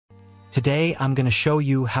Today, I'm going to show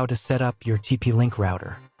you how to set up your TP-Link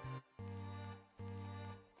router.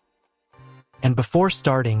 And before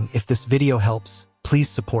starting, if this video helps, please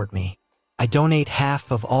support me. I donate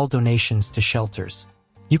half of all donations to shelters.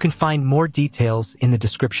 You can find more details in the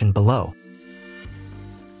description below.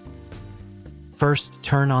 First,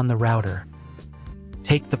 turn on the router.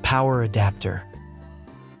 Take the power adapter.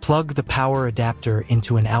 Plug the power adapter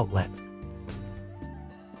into an outlet.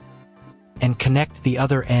 And connect the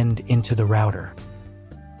other end into the router.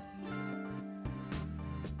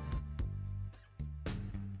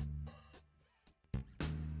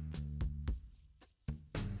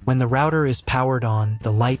 When the router is powered on,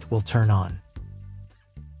 the light will turn on.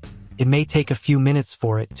 It may take a few minutes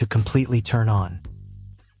for it to completely turn on.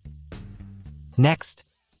 Next,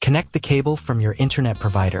 connect the cable from your internet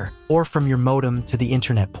provider or from your modem to the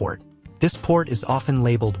internet port. This port is often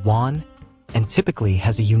labeled WAN and typically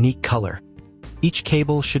has a unique color. Each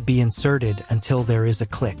cable should be inserted until there is a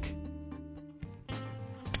click.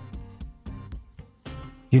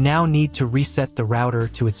 You now need to reset the router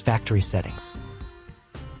to its factory settings.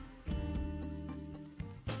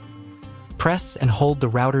 Press and hold the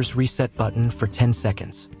router's reset button for 10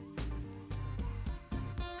 seconds.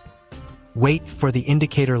 Wait for the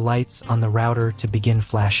indicator lights on the router to begin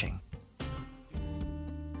flashing.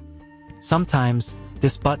 Sometimes,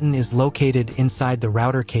 this button is located inside the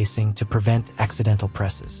router casing to prevent accidental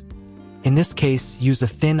presses. In this case, use a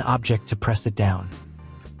thin object to press it down.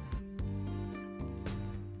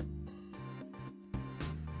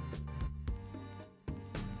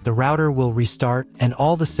 The router will restart and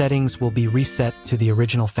all the settings will be reset to the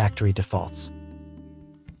original factory defaults.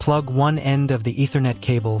 Plug one end of the Ethernet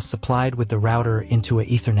cable supplied with the router into an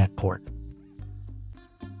Ethernet port.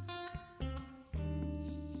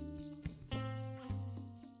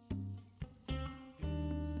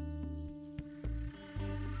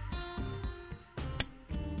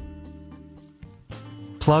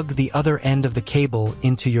 Plug the other end of the cable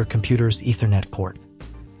into your computer's Ethernet port.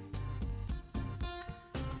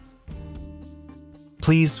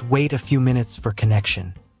 Please wait a few minutes for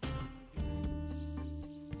connection.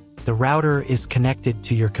 The router is connected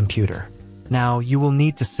to your computer. Now you will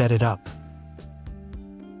need to set it up.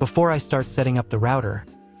 Before I start setting up the router,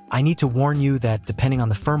 I need to warn you that depending on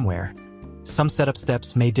the firmware, some setup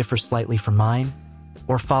steps may differ slightly from mine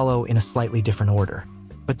or follow in a slightly different order.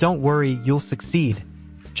 But don't worry, you'll succeed.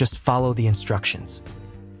 Just follow the instructions.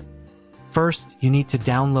 First, you need to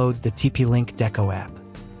download the TP-Link Deco app.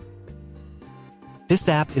 This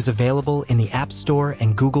app is available in the App Store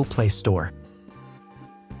and Google Play Store.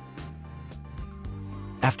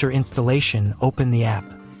 After installation, open the app.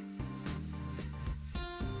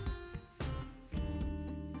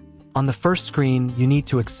 On the first screen, you need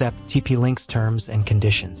to accept TP-Link's terms and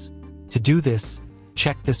conditions. To do this,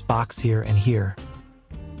 check this box here and here.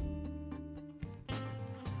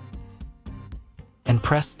 And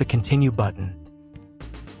press the Continue button.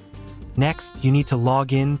 Next, you need to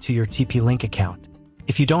log in to your TP-Link account.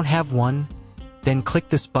 If you don't have one, then click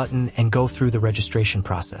this button and go through the registration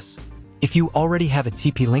process. If you already have a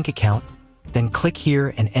TP-Link account, then click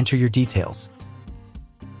here and enter your details.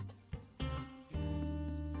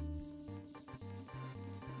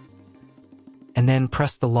 And then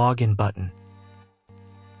press the Login button.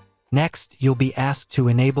 Next, you'll be asked to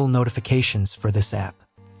enable notifications for this app.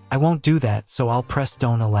 I won't do that, so I'll press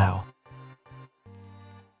Don't Allow.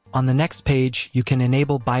 On the next page, you can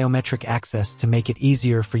enable biometric access to make it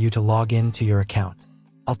easier for you to log in to your account.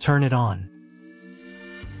 I'll turn it on.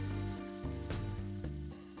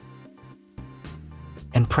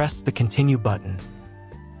 And press the Continue button.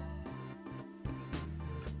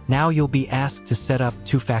 Now you'll be asked to set up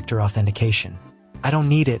two-factor authentication. I don't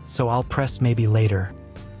need it, so I'll press Maybe later.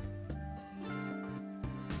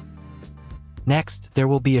 Next, there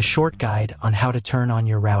will be a short guide on how to turn on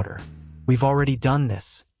your router. We've already done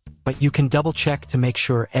this, but you can double-check to make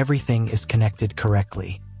sure everything is connected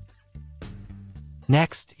correctly.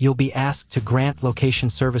 Next, you'll be asked to grant location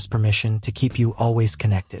service permission to keep you always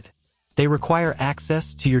connected. They require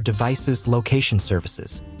access to your device's location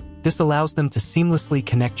services. This allows them to seamlessly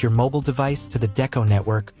connect your mobile device to the Deco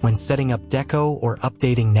network when setting up Deco or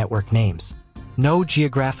updating network names. No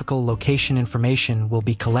geographical location information will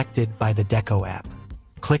be collected by the Deco app.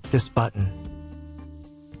 Click this button.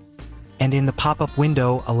 And in the pop-up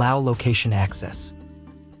window, allow location access.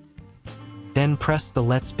 Then press the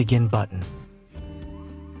Let's Begin button.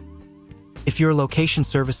 If your location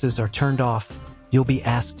services are turned off, you'll be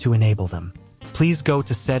asked to enable them. Please go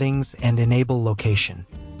to Settings and enable location.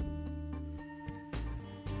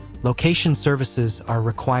 Location services are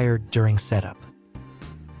required during setup.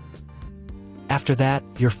 After that,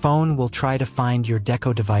 your phone will try to find your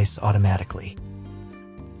Deco device automatically.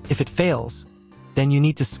 If it fails, then you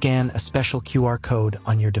need to scan a special QR code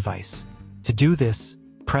on your device. To do this,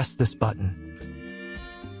 press this button.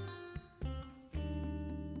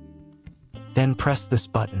 Then press this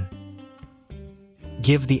button.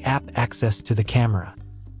 Give the app access to the camera.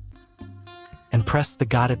 And press the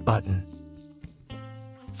Got It button.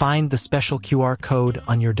 Find the special QR code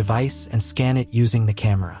on your device and scan it using the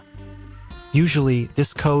camera. Usually,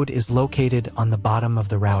 this code is located on the bottom of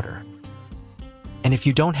the router. And if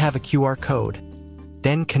you don't have a QR code,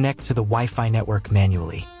 then connect to the Wi-Fi network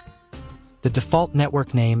manually. The default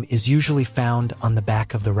network name is usually found on the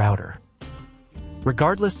back of the router.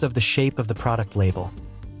 Regardless of the shape of the product label,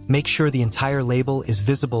 make sure the entire label is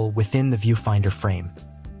visible within the viewfinder frame.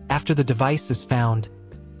 After the device is found,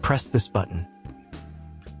 press this button.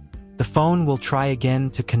 The phone will try again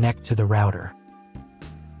to connect to the router.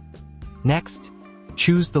 Next,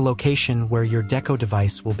 choose the location where your Deco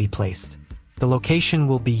device will be placed. The location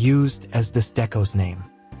will be used as this Deco's name.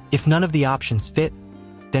 If none of the options fit,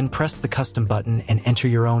 then press the custom button and enter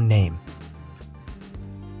your own name.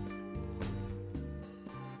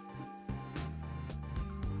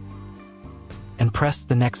 And press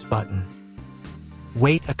the next button.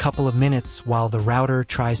 Wait a couple of minutes while the router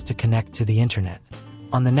tries to connect to the internet.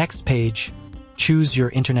 On the next page, choose your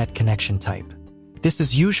internet connection type. This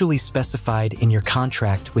is usually specified in your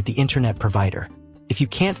contract with the internet provider. If you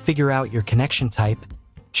can't figure out your connection type,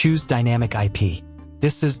 choose Dynamic IP.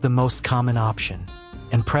 This is the most common option,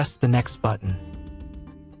 and press the next button.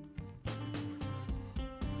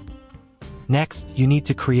 Next, you need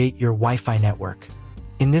to create your Wi-Fi network.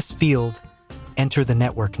 In this field, enter the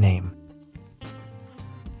network name.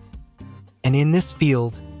 And in this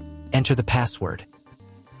field, enter the password.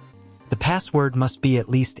 The password must be at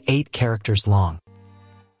least 8 characters long.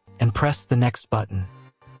 And press the next button.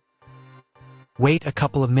 Wait a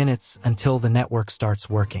couple of minutes until the network starts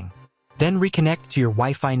working. Then reconnect to your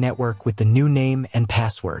Wi-Fi network with the new name and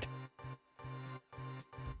password.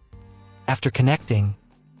 After connecting,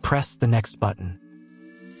 press the next button.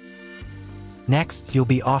 Next, you'll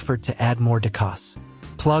be offered to add more decos.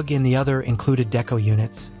 Plug in the other included Deco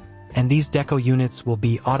units, and these Deco units will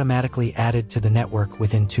be automatically added to the network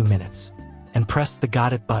within 2 minutes. And press the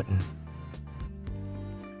Got It button.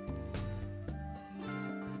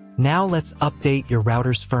 Now let's update your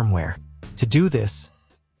router's firmware. To do this,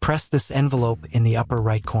 press this envelope in the upper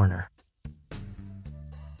right corner.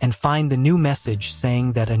 And find the new message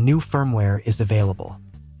saying that a new firmware is available.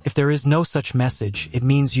 If there is no such message, it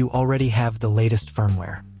means you already have the latest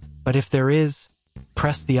firmware. But if there is,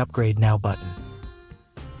 press the Upgrade Now button.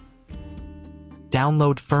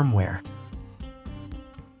 Download firmware.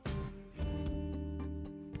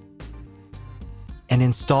 And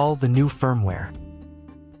install the new firmware.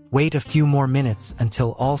 Wait a few more minutes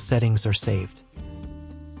until all settings are saved.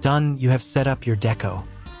 Done, you have set up your Deco.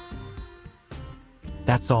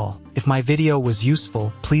 That's all. If my video was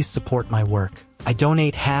useful, please support my work. I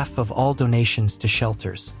donate half of all donations to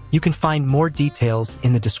shelters. You can find more details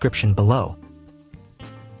in the description below.